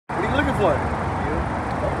looking for? You?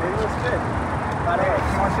 Oh, maybe that's good.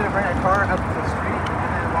 He wants you to bring a car up to the street and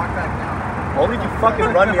then walk back down. Only if you fucking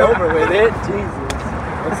run me over with it. Jesus.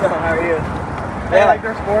 What's up? How are you? Hey, like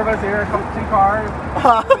there's 4 of us here, 2 cars.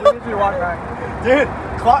 We usually walk back. Dude,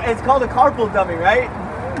 it's called a carpool dummy, right?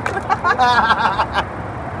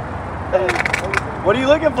 What are you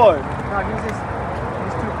looking for? No, these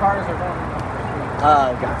 2 cars are going up the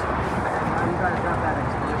street. Gotcha. You guys got that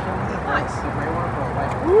expedition. Nice. The gray one for a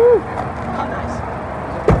white one. Woo! Oh, nice.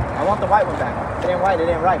 I want the white one back. If it ain't white, it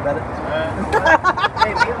ain't right, brother.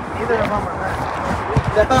 Hey, neither of them are red.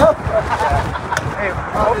 No. Hey,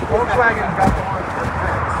 Volkswagen got the one for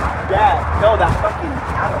Prince. Yeah, no, that fucking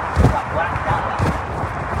that black Cadillac.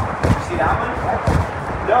 You see that one?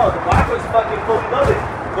 No, the black one's fucking fully loaded.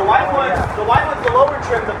 The white one's the lower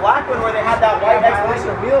trim. The black one where they had that white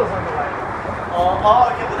Expedition wheels on the white.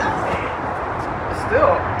 Okay, but that's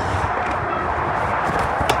Still.